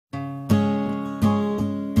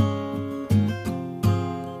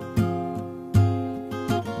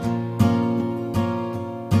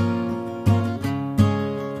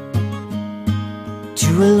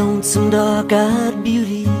lonesome dark-eyed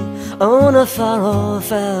beauty on a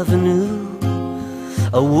far-off avenue.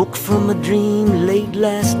 I woke from a dream late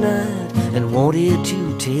last night and wanted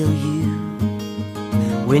to tell you.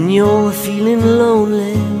 When you're feeling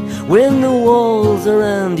lonely, when the walls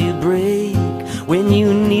around you break, when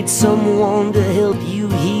you need someone to help you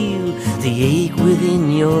heal the ache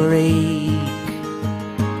within your ache.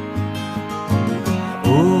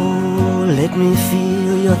 Oh, let me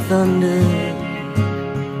feel your thunder.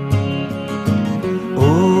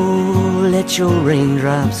 Oh, let your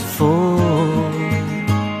raindrops fall.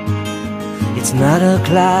 It's not a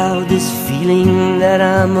cloud, this feeling that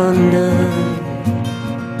I'm under.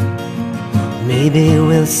 Maybe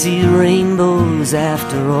we'll see rainbows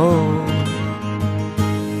after all.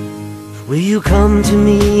 Will you come to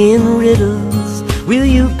me in riddles? Will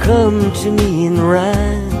you come to me in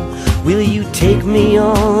rhyme? Will you take me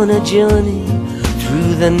on a journey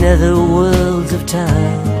through the nether worlds of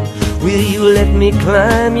time? Will you let me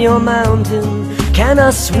climb your mountain? Can I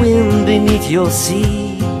swim beneath your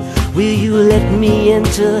sea? Will you let me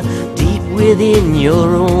enter deep within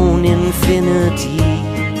your own infinity?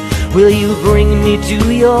 Will you bring me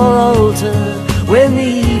to your altar when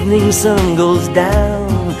the evening sun goes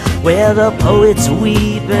down, where the poets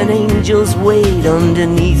weep and angels wait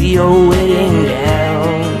underneath your wedding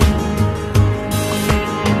gown?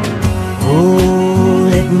 Oh,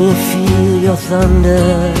 let me feel your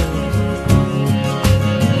thunder.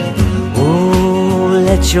 Oh,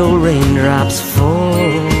 let your raindrops fall.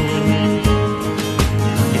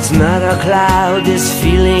 It's not a cloud, this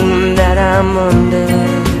feeling that I'm under.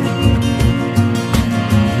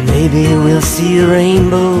 Maybe we'll see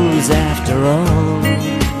rainbows after all.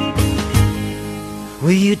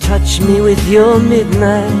 Will you touch me with your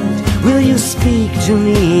midnight? Will you speak to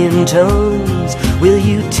me in tones? Will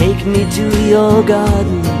you take me to your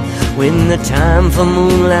garden when the time for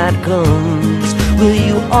moonlight comes? Will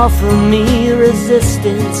you offer me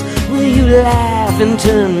resistance? Will you laugh and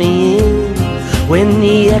turn me in when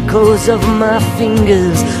the echoes of my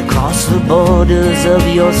fingers cross the borders of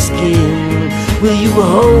your skin? Will you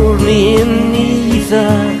hold me in the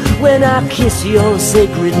ether when I kiss your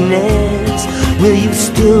sacredness? Will you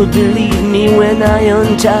still believe me when I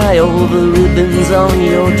untie all the ribbons on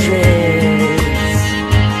your dress?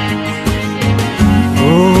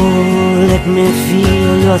 Oh, let me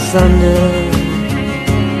feel your thunder.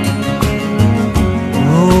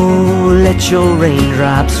 Oh, let your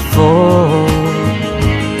raindrops fall.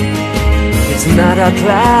 It's not a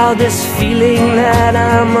cloud, this feeling that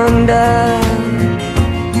I'm under.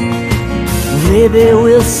 Maybe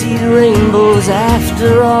we'll see rainbows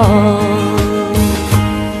after all.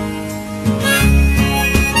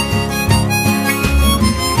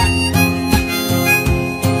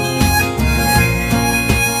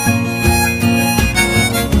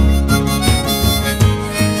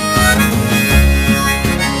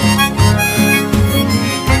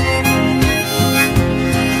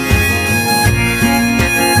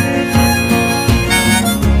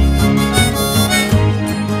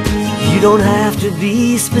 You don't have to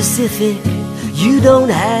be specific, you don't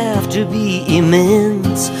have to be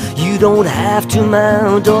immense, you don't have to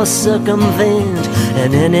mount or circumvent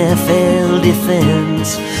an NFL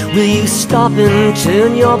defense. Will you stop and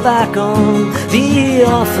turn your back on the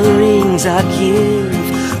offerings I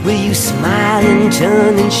give? Will you smile and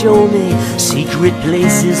turn and show me secret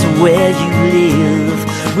places where you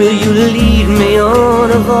live? Will you lead me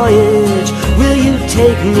on a voyage? Will you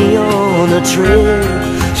take me on a trip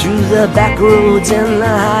through the back roads and the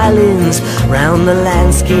highlands, round the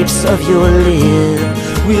landscapes of your lip?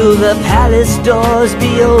 Will the palace doors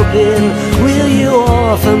be open? Will you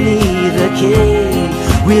offer me the key?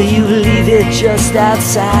 Will you leave it just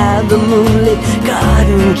outside the moonlit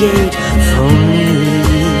garden gate for me?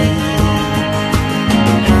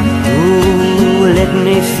 Oh, let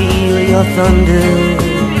me feel your thunder.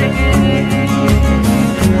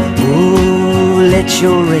 Oh, let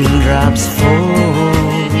your raindrops fall.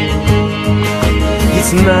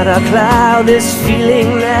 It's not a cloud, this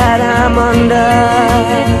feeling that I'm under.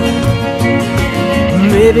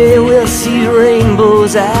 Maybe we'll see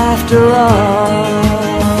rainbows after all.